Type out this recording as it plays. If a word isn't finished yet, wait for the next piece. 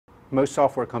Most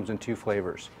software comes in two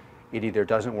flavors. It either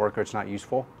doesn't work or it's not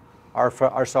useful.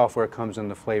 Our software comes in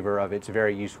the flavor of it's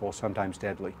very useful, sometimes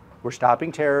deadly. We're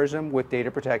stopping terrorism with data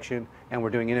protection, and we're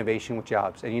doing innovation with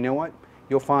jobs. And you know what?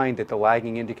 You'll find that the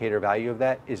lagging indicator value of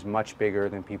that is much bigger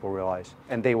than people realize,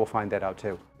 and they will find that out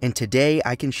too. And today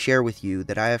I can share with you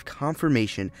that I have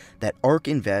confirmation that ARK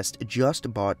Invest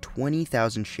just bought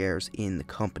 20,000 shares in the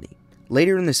company.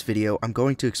 Later in this video, I'm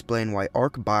going to explain why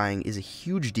ARK buying is a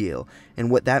huge deal and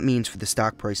what that means for the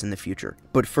stock price in the future.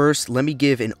 But first, let me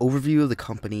give an overview of the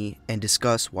company and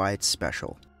discuss why it's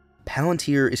special.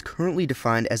 Palantir is currently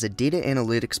defined as a data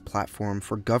analytics platform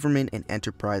for government and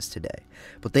enterprise today,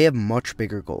 but they have much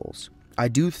bigger goals. I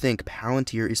do think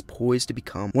Palantir is poised to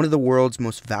become one of the world's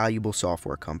most valuable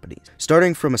software companies.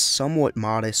 Starting from a somewhat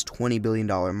modest $20 billion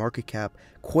market cap,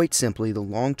 quite simply, the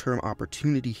long-term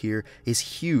opportunity here is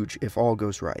huge if all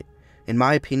goes right. In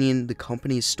my opinion, the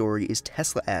company's story is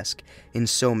Tesla-esque in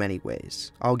so many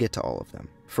ways. I'll get to all of them.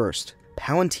 First,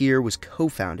 Palantir was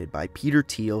co-founded by Peter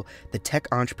Thiel, the tech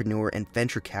entrepreneur and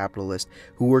venture capitalist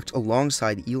who worked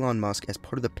alongside Elon Musk as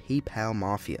part of the PayPal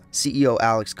mafia. CEO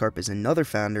Alex Karp is another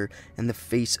founder and the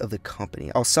face of the company.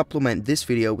 I'll supplement this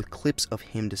video with clips of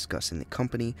him discussing the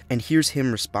company, and here's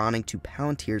him responding to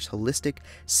Palantir's holistic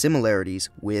similarities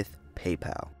with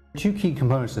PayPal. Two key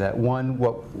components to that. One,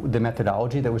 the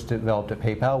methodology that was developed at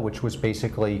PayPal, which was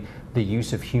basically the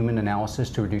use of human analysis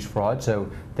to reduce fraud. So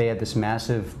they had this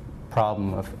massive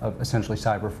problem of essentially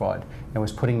cyber fraud and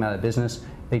was putting them out of business.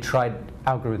 They tried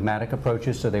algorithmic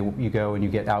approaches, so you go and you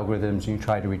get algorithms and you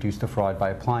try to reduce the fraud by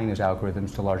applying those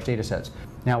algorithms to large data sets.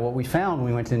 Now what we found when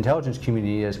we went to the intelligence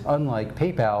community is, unlike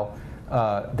PayPal,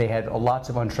 they had lots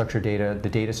of unstructured data. The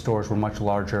data stores were much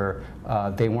larger.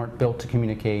 They weren't built to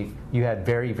communicate. You had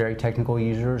very, very technical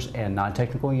users and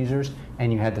non-technical users,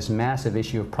 and you had this massive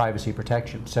issue of privacy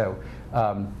protection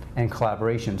and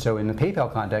collaboration. So in the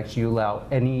PayPal context, you allow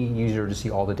any user to see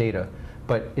all the data.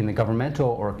 But in the governmental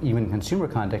or even consumer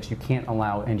context, you can't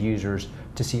allow end users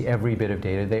to see every bit of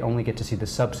data. They only get to see the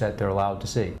subset they're allowed to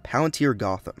see. Palantir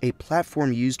Gotham, a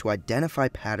platform used to identify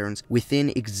patterns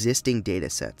within existing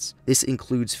datasets. This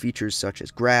includes features such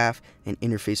as Graph, an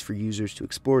interface for users to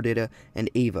explore data, and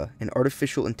Ava, an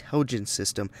artificial intelligence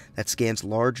system that scans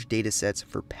large datasets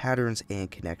for patterns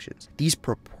and connections. These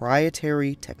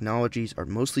proprietary technologies are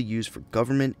mostly used for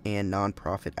government and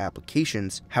nonprofit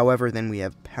applications. However, then we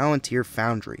have Palantir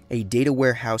Foundry, a data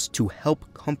warehouse to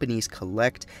help companies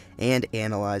collect and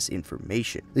analyze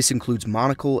information. This includes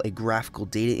Monocle, a graphical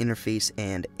data interface,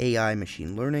 and AI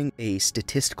machine learning, a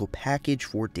statistical package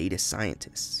for data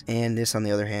scientists. And this, on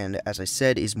the other hand, as I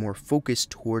said, is more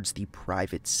focused towards the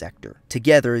private sector.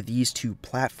 Together, these two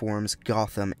platforms,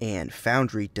 Gotham and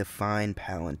Foundry, define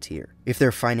Palantir. If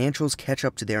their financials catch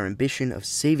up to their ambition of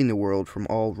saving the world from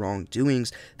all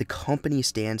wrongdoings, the company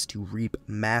stands to reap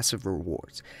massive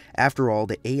rewards. After all,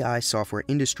 the AI software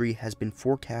industry has been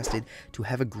forecasted to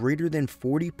have a greater than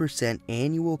 40%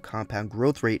 annual compound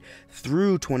growth rate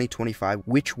through 2025,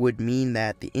 which would mean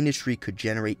that the industry could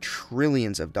generate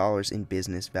trillions of dollars in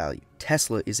business value.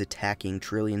 Tesla is attacking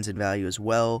trillions in value as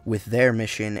well with their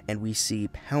mission, and we see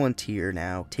Palantir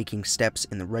now taking steps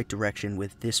in the right direction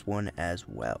with this one as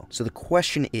well. So the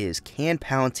question is, can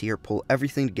Palantir pull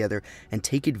everything together and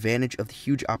take advantage of the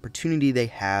huge opportunity they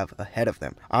have ahead of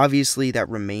them? Obviously, that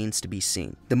remains to be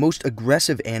seen. The most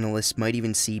aggressive analysts might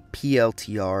even see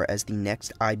PLTR as the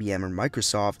next IBM or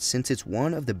Microsoft, since it's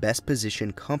one of the best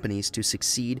positioned companies to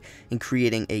succeed in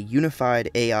creating a unified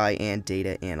AI and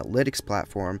data analytics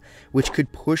platform, which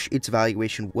could push its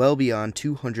valuation well beyond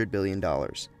 $200 billion,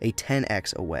 a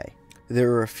 10x away.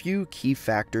 There are a few key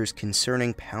factors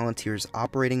concerning Palantir's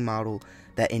operating model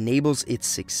that enables its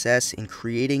success in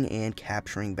creating and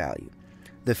capturing value.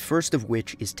 The first of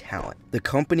which is talent. The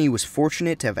company was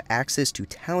fortunate to have access to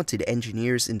talented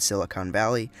engineers in Silicon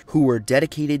Valley who were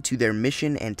dedicated to their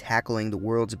mission and tackling the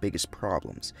world's biggest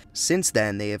problems. Since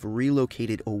then, they have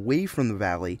relocated away from the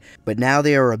valley, but now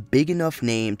they are a big enough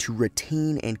name to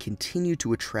retain and continue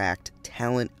to attract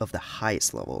talent of the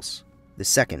highest levels. The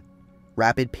second,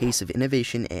 rapid pace of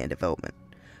innovation and development.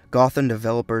 Gotham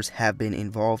developers have been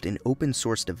involved in open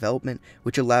source development,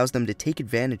 which allows them to take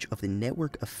advantage of the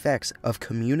network effects of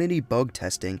community bug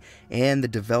testing and the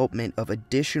development of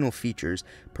additional features,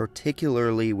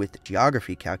 particularly with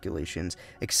geography calculations,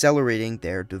 accelerating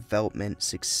their development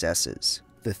successes.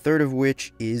 The third of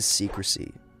which is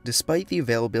secrecy. Despite the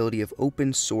availability of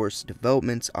open source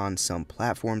developments on some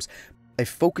platforms, a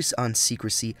focus on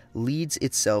secrecy leads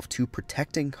itself to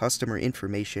protecting customer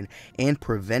information and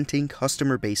preventing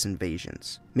customer base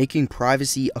invasions. Making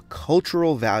privacy a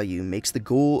cultural value makes the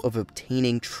goal of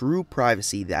obtaining true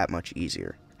privacy that much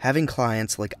easier. Having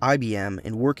clients like IBM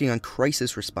and working on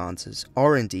crisis responses,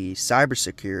 R&D,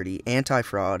 cybersecurity,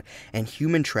 anti-fraud, and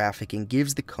human trafficking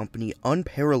gives the company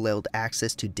unparalleled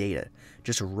access to data,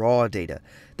 just raw data,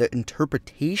 the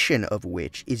interpretation of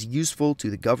which is useful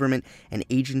to the government and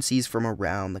agencies from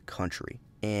around the country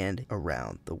and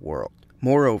around the world.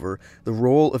 Moreover, the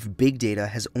role of big data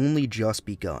has only just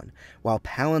begun. While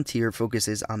Palantir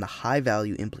focuses on the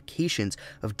high-value implications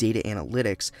of data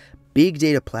analytics, big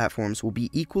data platforms will be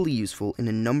equally useful in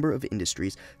a number of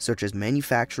industries such as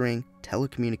manufacturing,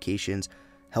 telecommunications,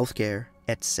 healthcare,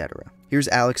 etc. Here's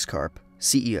Alex Karp,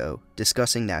 CEO,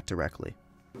 discussing that directly.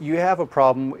 You have a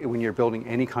problem when you're building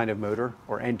any kind of motor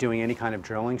or doing any kind of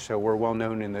drilling. So we're well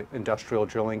known in the industrial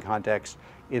drilling context,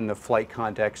 in the flight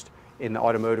context, in the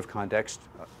automotive context,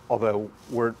 although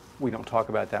we don't talk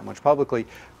about that much publicly.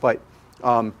 But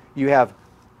you have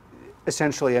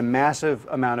essentially a massive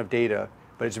amount of data,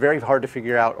 but it's very hard to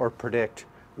figure out or predict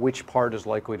which part is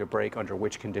likely to break under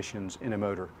which conditions in a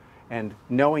motor. And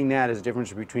knowing that is the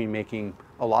difference between making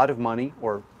a lot of money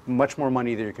or much more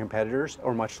money than your competitors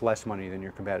or much less money than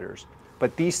your competitors.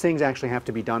 But these things actually have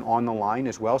to be done on the line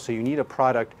as well. So you need a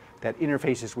product that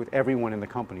interfaces with everyone in the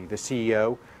company, the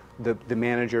CEO, the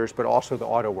managers, but also the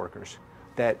auto workers,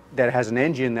 that has an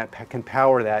engine that can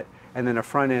power that, and then a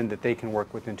front end that they can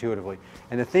work with intuitively.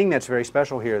 And the thing that's very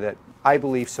special here, that I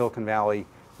believe Silicon Valley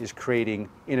is creating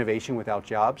innovation without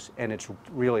jobs, and it's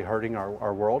really hurting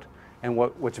our world. And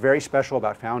what's very special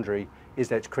about Foundry is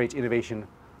that it creates innovation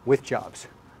with jobs.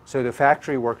 So the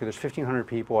factory worker, there's 1,500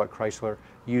 people at Chrysler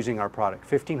using our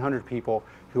product, 1,500 people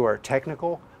who are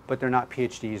technical, but they're not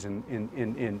PhDs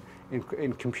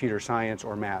in computer science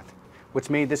or math. What's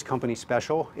made this company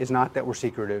special is not that we're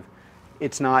secretive.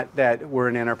 It's not that we're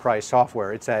an enterprise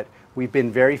software. It's that we've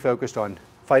been very focused on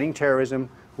fighting terrorism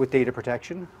with data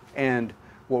protection. And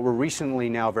what we're recently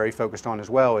now very focused on as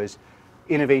well is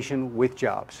innovation with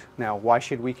jobs. Now, why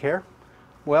should we care?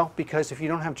 Well, because if you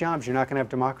don't have jobs, you're not going to have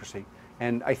democracy.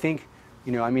 And I think,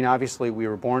 obviously we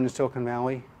were born in Silicon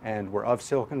Valley and we're of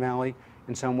Silicon Valley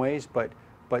in some ways, but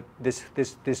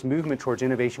this movement towards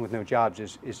innovation with no jobs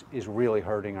is really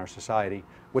hurting our society.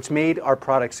 What's made our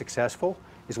product successful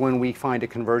is when we find a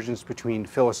convergence between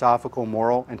philosophical,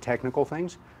 moral, and technical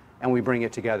things, and we bring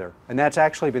it together. And that's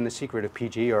actually been the secret of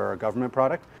PG, or our government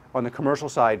product. On the commercial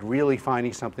side, really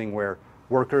finding something where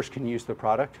workers can use the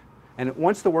product. And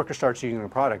once the worker starts using the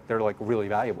product, they're like really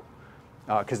valuable.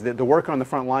 Because the worker on the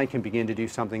front line can begin to do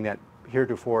something that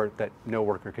heretofore that no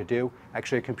worker could do.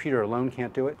 Actually, a computer alone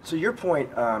can't do it. So your point,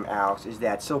 Alex, is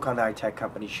that Silicon Valley tech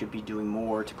companies should be doing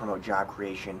more to promote job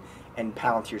creation, and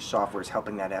Palantir software is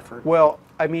helping that effort? Well,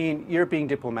 you're being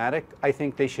diplomatic. I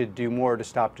think they should do more to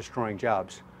stop destroying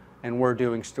jobs. And we're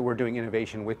doing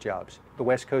innovation with jobs. The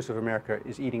West Coast of America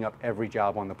is eating up every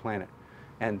job on the planet.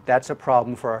 And that's a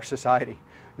problem for our society.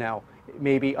 Now,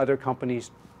 maybe other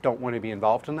companies don't want to be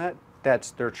involved in that.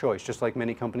 That's their choice. Just like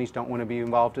many companies don't want to be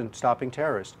involved in stopping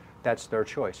terrorists. That's their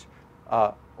choice.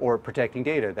 Or protecting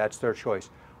data. That's their choice.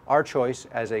 Our choice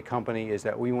as a company is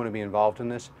that we want to be involved in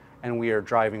this, and we are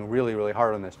driving really, really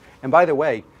hard on this. And by the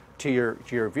way, to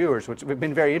your viewers, what's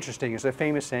been very interesting is a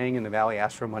famous saying in the Valley: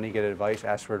 ask for money, get advice;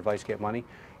 ask for advice, get money.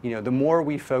 The more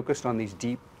we focused on these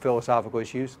deep philosophical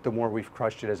issues, the more we've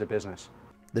crushed it as a business.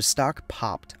 The stock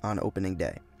popped on opening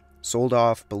day, sold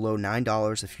off below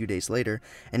 $9 a few days later,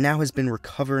 and now has been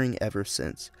recovering ever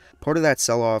since. Part of that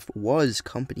sell-off was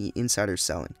company insider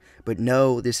selling, but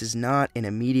no, this is not an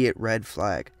immediate red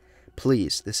flag.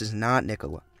 Please, this is not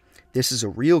Nikola. This is a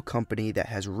real company that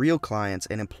has real clients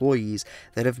and employees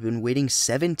that have been waiting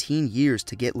 17 years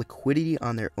to get liquidity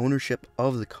on their ownership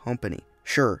of the company.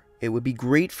 Sure, it would be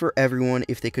great for everyone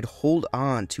if they could hold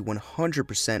on to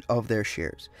 100% of their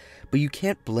shares, but you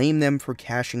can't blame them for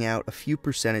cashing out a few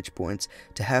percentage points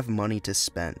to have money to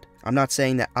spend. I'm not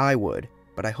saying that I would,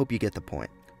 but I hope you get the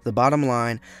point. The bottom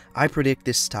line, I predict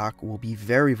this stock will be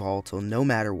very volatile no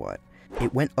matter what.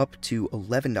 It went up to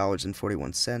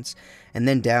 $11.41 and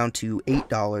then down to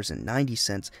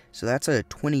 $8.90, so that's a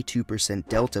 22%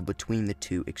 delta between the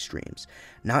two extremes.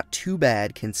 Not too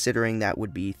bad considering that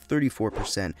would be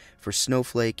 34% for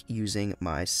Snowflake using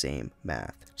my same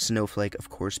math. Snowflake, of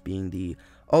course, being the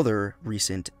other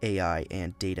recent AI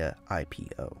and data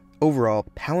IPO. Overall,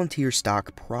 Palantir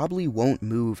stock probably won't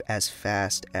move as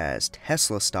fast as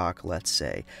Tesla stock, let's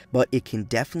say, but it can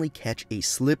definitely catch a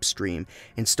slipstream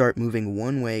and start moving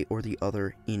one way or the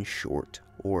other in short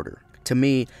order. To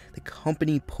me, the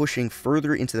company pushing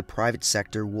further into the private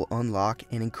sector will unlock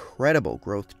an incredible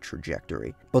growth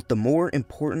trajectory. But the more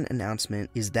important announcement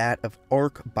is that of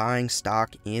ARK buying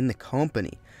stock in the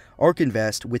company. ARK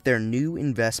Invest, with their new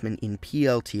investment in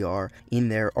PLTR in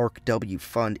their ARKW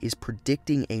fund, is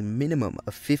predicting a minimum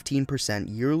of 15%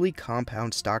 yearly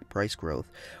compound stock price growth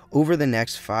over the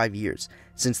next 5 years,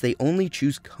 since they only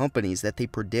choose companies that they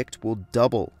predict will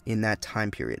double in that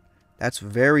time period. That's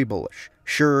very bullish.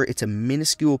 Sure, it's a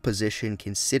minuscule position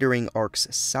considering ARK's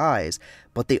size,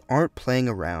 but they aren't playing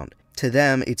around. To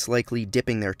them, it's likely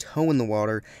dipping their toe in the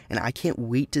water, and I can't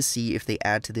wait to see if they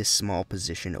add to this small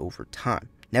position over time.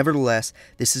 Nevertheless,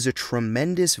 this is a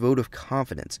tremendous vote of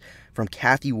confidence from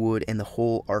Cathie Wood and the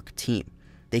whole ARK team.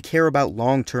 They care about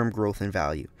long-term growth and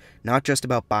value, not just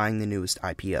about buying the newest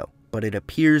IPO. But it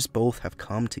appears both have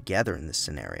come together in this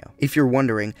scenario. If you're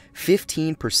wondering,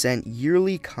 15%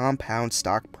 yearly compound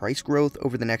stock price growth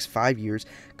over the next 5 years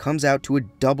comes out to a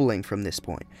doubling from this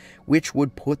point, which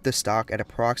would put the stock at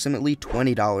approximately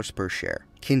 $20 per share.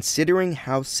 Considering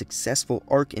how successful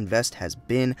ARK Invest has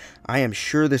been, I am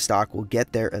sure the stock will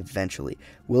get there eventually.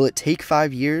 Will it take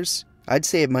 5 years? I'd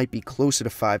say it might be closer to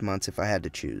 5 months if I had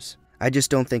to choose. I just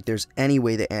don't think there's any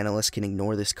way that analysts can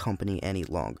ignore this company any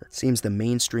longer. It seems the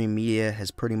mainstream media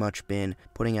has pretty much been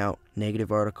putting out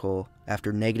negative article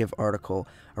after negative article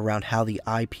around how the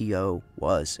IPO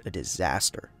was a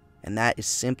disaster. And that is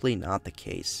simply not the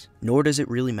case. Nor does it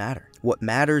really matter. What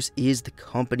matters is the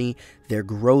company, their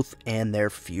growth, and their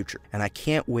future. And I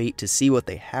can't wait to see what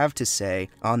they have to say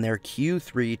on their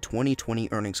Q3 2020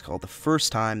 earnings call, the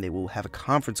first time they will have a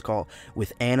conference call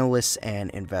with analysts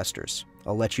and investors.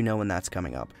 I'll let you know when that's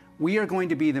coming up. We are going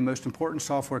to be the most important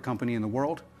software company in the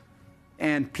world,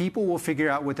 and people will figure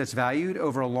out what that's valued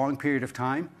over a long period of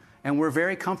time. And we're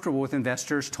very comfortable with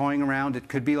investors toying around. It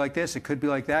could be like this, it could be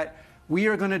like that. We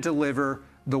are going to deliver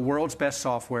the world's best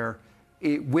software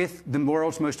with the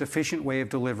world's most efficient way of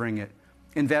delivering it.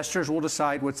 Investors will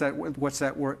decide what's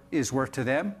that is worth to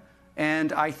them.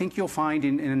 And I think you'll find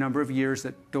in a number of years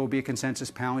that there will be a consensus.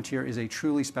 Palantir is a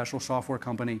truly special software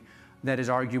company that is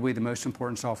arguably the most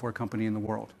important software company in the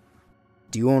world.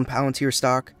 Do you own Palantir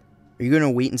stock? Are you going to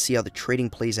wait and see how the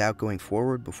trading plays out going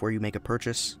forward before you make a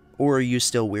purchase? Or are you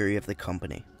still wary of the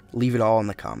company? Leave it all in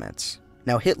the comments.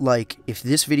 Now hit like if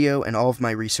this video and all of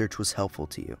my research was helpful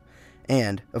to you.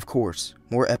 And, of course,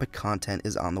 more epic content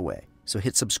is on the way, so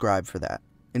hit subscribe for that.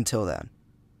 Until then,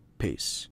 peace.